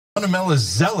fundamentalist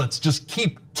zealots just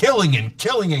keep killing and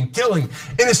killing and killing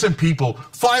innocent people,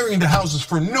 firing into houses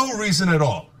for no reason at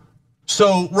all.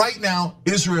 So right now,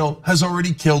 Israel has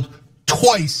already killed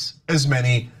twice as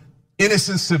many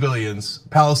innocent civilians,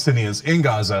 Palestinians in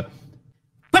Gaza.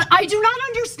 But I do not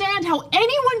understand how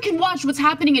anyone can watch what's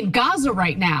happening in Gaza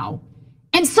right now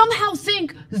and somehow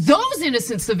think those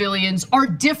innocent civilians are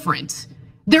different.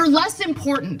 They're less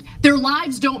important. Their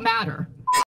lives don't matter.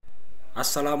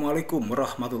 Assalamualaikum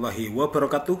warahmatullahi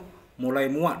wabarakatuh.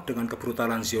 Mulai muak dengan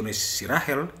kebrutalan Zionis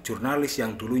Sirahel, jurnalis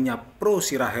yang dulunya pro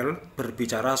Sirahel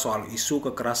berbicara soal isu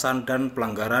kekerasan dan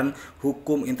pelanggaran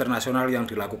hukum internasional yang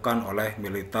dilakukan oleh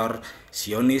militer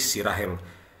Zionis Sirahel.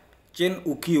 Chen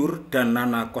Ugiur dan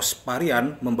Nana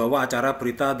Kosparian membawa acara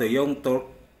berita The Young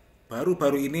Talk.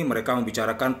 Baru-baru ini mereka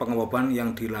membicarakan pengeboman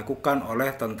yang dilakukan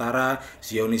oleh tentara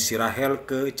Zionis Sirahel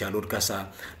ke jalur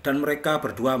Gaza. Dan mereka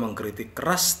berdua mengkritik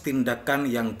keras tindakan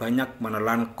yang banyak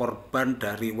menelan korban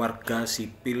dari warga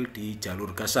sipil di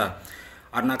jalur Gaza.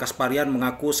 Nana Kosparian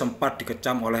mengaku sempat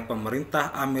dikecam oleh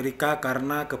pemerintah Amerika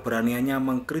karena keberaniannya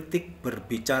mengkritik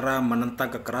berbicara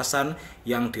menentang kekerasan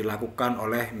yang dilakukan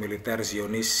oleh militer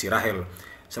Zionis Sirahel.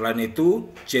 Selain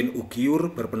itu, Chen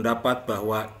Ugiur berpendapat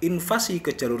bahwa invasi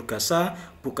ke jalur Gaza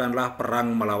bukanlah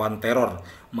perang melawan teror,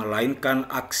 melainkan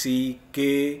aksi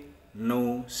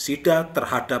genosida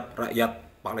terhadap rakyat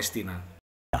Palestina.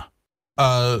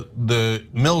 The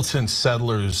militant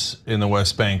settlers in the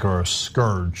West Bank are a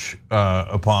scourge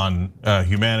upon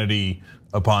humanity,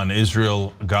 upon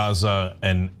Israel, Gaza,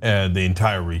 and the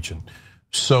entire region.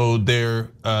 So they're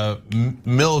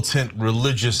militant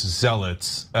religious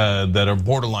zealots that are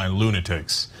borderline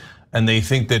lunatics. And they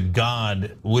think that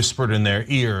God whispered in their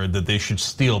ear that they should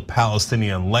steal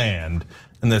Palestinian land,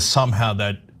 and that somehow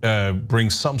that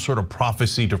brings some sort of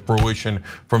prophecy to fruition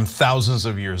from thousands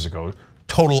of years ago.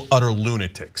 Total, utter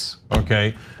lunatics,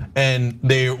 okay? And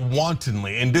they're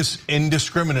wantonly,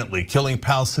 indiscriminately killing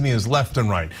Palestinians left and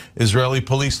right. Israeli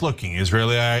police looking,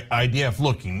 Israeli IDF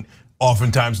looking,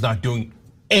 oftentimes not doing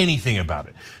anything about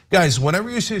it. Guys, whenever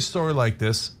you see a story like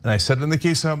this, and I said it in the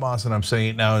case of Hamas, and I'm saying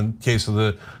it now in the case of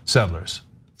the settlers,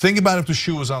 think about if the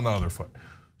shoe was on the other foot.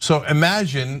 So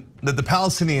imagine that the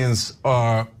Palestinians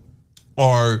are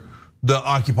the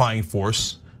occupying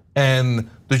force, and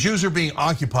the Jews are being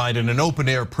occupied in an open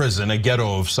air prison, a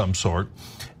ghetto of some sort,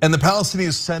 and the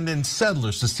Palestinians send in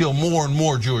settlers to steal more and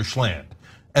more Jewish land.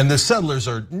 And the settlers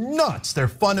are nuts, they're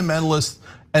fundamentalists,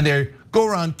 and they go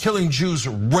around killing Jews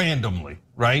randomly,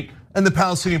 right? And the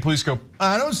Palestinian police go,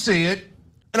 I don't see it,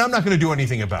 and I'm not gonna do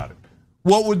anything about it.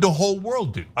 What would the whole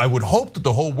world do? I would hope that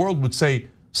the whole world would say,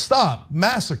 stop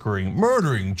massacring,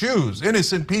 murdering Jews,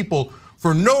 innocent people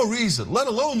for no reason, let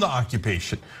alone the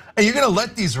occupation. And you're gonna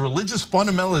let these religious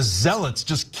fundamentalist zealots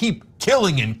just keep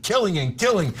killing and killing and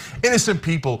killing innocent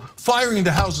people, firing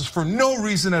into houses for no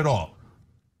reason at all.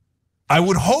 I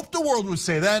would hope the world would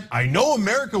say that. I know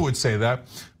America would say that.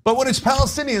 But when it's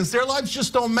Palestinians, their lives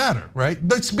just don't matter, right?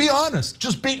 Let's be honest,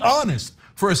 just be honest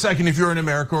for a second if you're in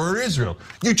America or Israel.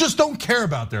 You just don't care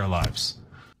about their lives.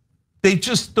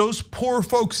 Those poor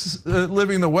folks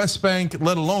living in the West Bank,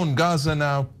 let alone Gaza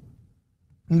now,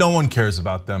 no one cares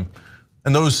about them.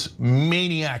 And those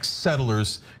maniac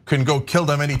settlers can go kill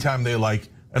them anytime they like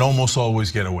and almost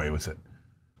always get away with it.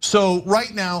 So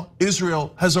right now,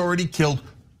 Israel has already killed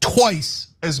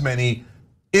twice as many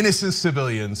innocent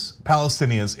civilians,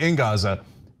 Palestinians in Gaza,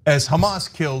 as Hamas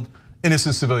killed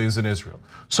innocent civilians in Israel.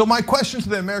 So my question to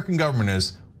the American government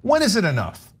is, when is it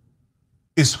enough?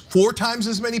 Is 4 times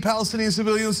as many Palestinian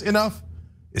civilians enough?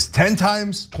 Is 10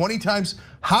 times, 20 times?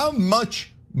 How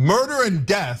much murder and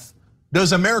death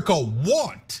does America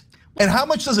want? And how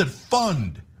much does it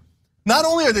fund? Not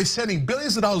only are they sending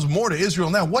billions of dollars more to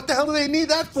Israel now, what the hell do they need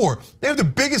that for? They have the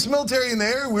biggest military in the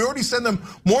area. We already send them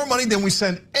more money than we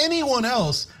send anyone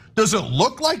else. Does it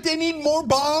look like they need more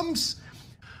bombs?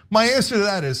 My answer to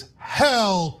that is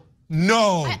hell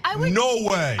no, no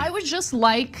way. I would just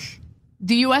like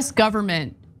the US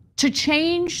government to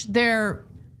change their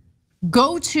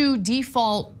go-to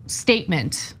default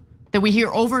statement that we hear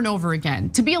over and over again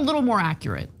to be a little more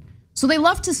accurate. So they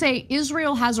love to say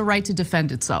Israel has a right to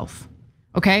defend itself,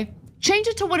 okay? Change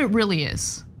it to what it really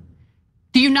is.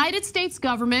 The United States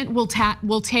government will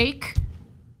take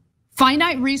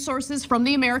finite resources from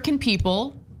the American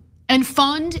people and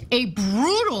fund a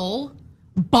brutal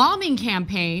bombing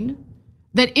campaign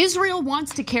that Israel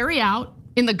wants to carry out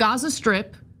in the Gaza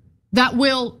Strip that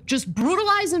will just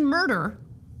brutalize and murder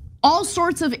all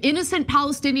sorts of innocent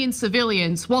Palestinian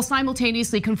civilians while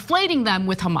simultaneously conflating them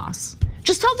with Hamas.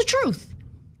 Just tell the truth,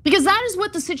 because that is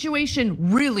what the situation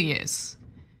really is.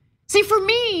 See, for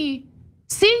me,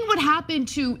 Seeing what happened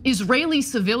to Israeli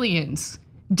civilians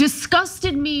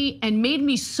disgusted me and made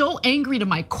me so angry to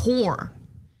my core.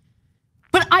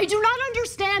 But I do not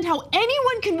understand how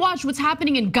anyone can watch what's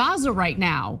happening in Gaza right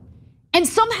now and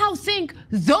somehow think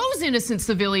those innocent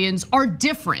civilians are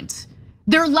different.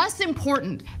 They're less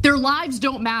important. Their lives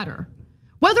don't matter.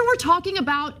 Whether we're talking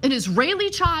about an Israeli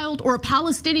child or a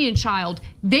Palestinian child,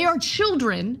 they are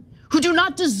children who do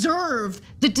not deserve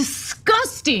the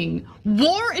disgusting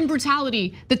war and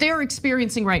brutality that they are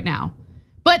experiencing right now.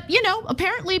 But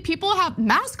apparently people have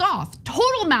mask off,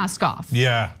 total mask off.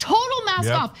 Yeah. Total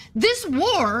mask off. This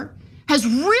war has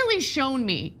really shown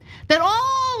me that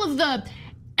all of the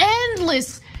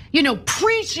endless,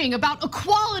 preaching about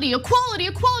equality, equality,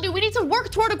 equality. We need to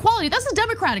work toward equality. That's the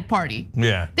Democratic Party.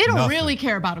 Yeah. They don't really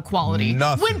care about equality.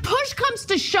 Nothing. When push comes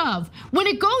to shove, when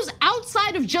it goes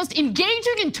outside of just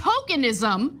engaging in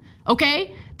tokenism,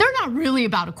 okay, they're not really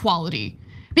about equality.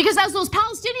 Because as those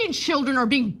Palestinian children are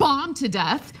being bombed to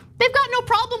death, they've got no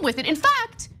problem with it. In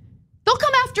fact, they'll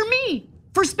come after me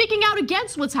for speaking out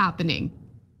against what's happening.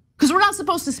 Because we're not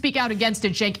supposed to speak out against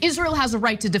it, Cenk. Israel has a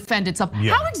right to defend itself.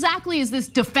 Yeah. How exactly is this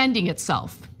defending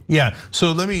itself? Yeah,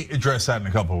 so let me address that in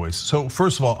a couple of ways. So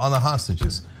first of all, on the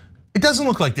hostages, it doesn't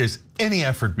look like there's any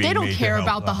effort being made. They don't care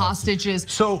about the hostages.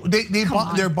 So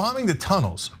they're bombing the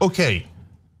tunnels. Okay,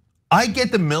 I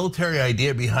get the military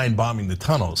idea behind bombing the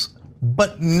tunnels,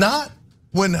 but not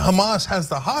when Hamas has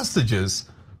the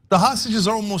hostages. The hostages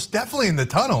are almost definitely in the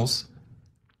tunnels.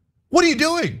 What are you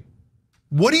doing?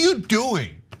 What are you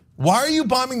doing? Why are you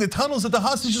bombing the tunnels that the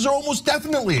hostages are almost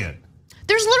definitely in?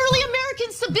 There's literally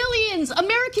American civilians,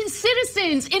 American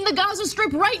citizens in the Gaza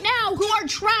Strip right now who are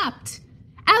trapped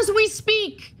as we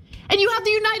speak. And you have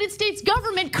the United States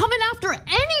government coming after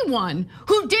anyone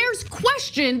who dares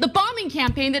question the bombing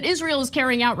campaign that Israel is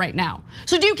carrying out right now.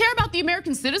 So do you care about the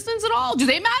American citizens at all? Do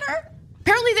they matter?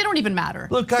 Apparently they don't even matter.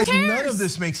 Look, guys, none of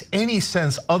this makes any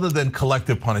sense other than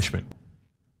collective punishment.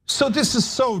 So this is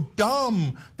so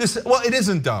dumb. Well, it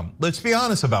isn't dumb. Let's be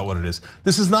honest about what it is.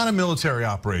 This is not a military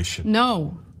operation.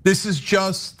 No. This is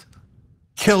just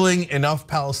killing enough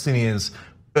Palestinians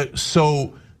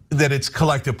so that it's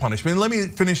collective punishment. And let me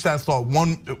finish that thought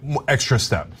one extra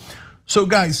step. So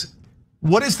guys,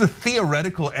 what is the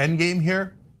theoretical end game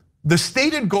here? The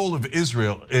stated goal of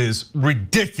Israel is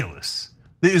ridiculous.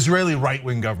 The Israeli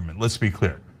right-wing government, let's be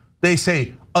clear. They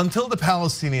say until the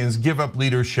Palestinians give up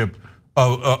leadership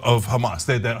of Hamas,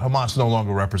 that Hamas no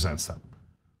longer represents them.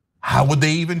 How would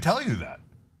they even tell you that?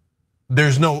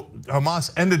 There's no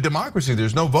Hamas ended democracy,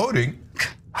 there's no voting.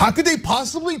 How could they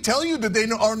possibly tell you that they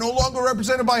are no longer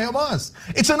represented by Hamas?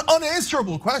 It's an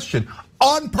unanswerable question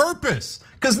on purpose,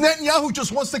 because Netanyahu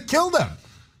just wants to kill them.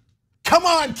 Come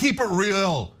on, keep it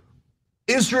real.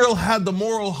 Israel had the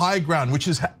moral high ground, which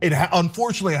it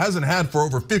unfortunately hasn't had for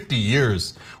over 50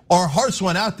 years. Our hearts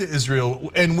went out to Israel,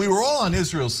 and we were all on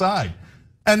Israel's side.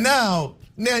 And now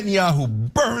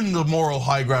Netanyahu burned the moral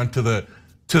high ground to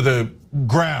the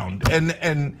ground.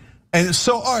 And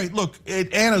so, all right, look,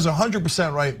 Anna's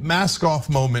 100% right. Mask off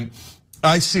moment.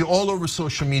 I see all over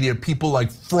social media people like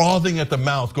frothing at the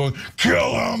mouth, going,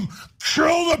 "Kill them,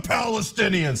 kill the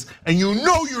Palestinians." And you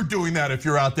know you're doing that if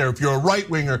you're out there, if you're a right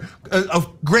winger.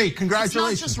 Great,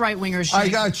 congratulations. It's not just right wingers. I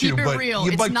got you, keep it real.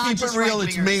 But keep it real.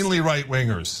 It's mainly right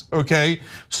wingers. Okay,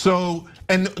 so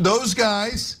and those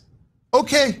guys.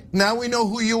 Okay, now we know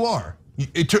who you are.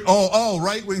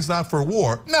 Right wing's not for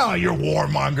war. No, you're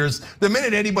warmongers. The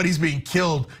minute anybody's being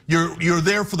killed, you're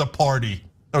there for the party.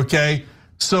 Okay.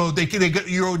 So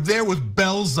you're there with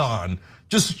bells on.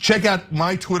 Just check out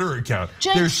my Twitter account.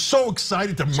 They're so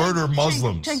excited to murder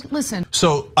Muslims. Listen.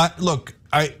 So look,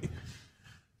 I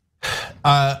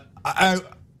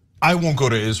won't go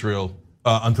to Israel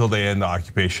until they end the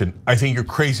occupation. I think you're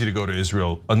crazy to go to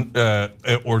Israel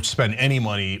or spend any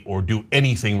money or do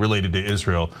anything related to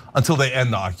Israel until they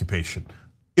end the occupation.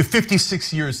 If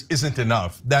 56 years isn't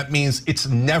enough, that means it's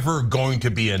never going to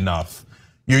be enough.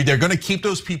 They're gonna keep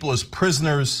those people as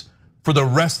prisoners for the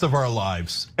rest of our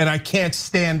lives. And I can't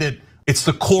stand it. It's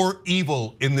the core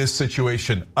evil in this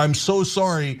situation. I'm so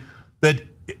sorry that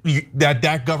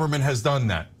that government has done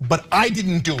that. But I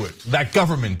didn't do it, that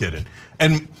government did it.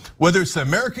 And whether it's the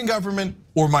American government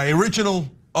or my original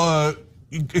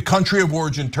country of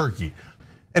origin, Turkey.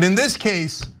 And in this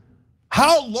case,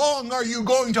 how long are you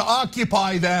going to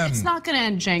occupy them? It's not gonna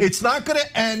end, Cenk. It's not gonna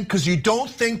end because you don't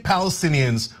think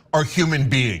Palestinians are human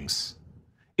beings.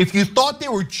 If you thought they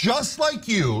were just like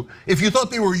you, if you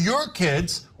thought they were your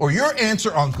kids or your aunts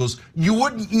or uncles, you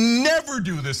would never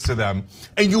do this to them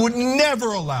and you would never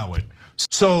allow it.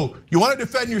 So you wanna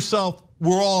defend yourself,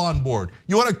 we're all on board.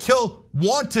 You wanna kill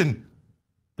wanton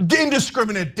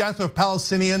indiscriminate death of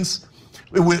Palestinians.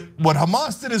 What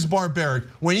Hamas did is barbaric.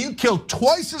 When you kill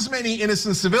twice as many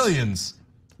innocent civilians,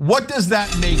 what does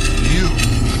that make you?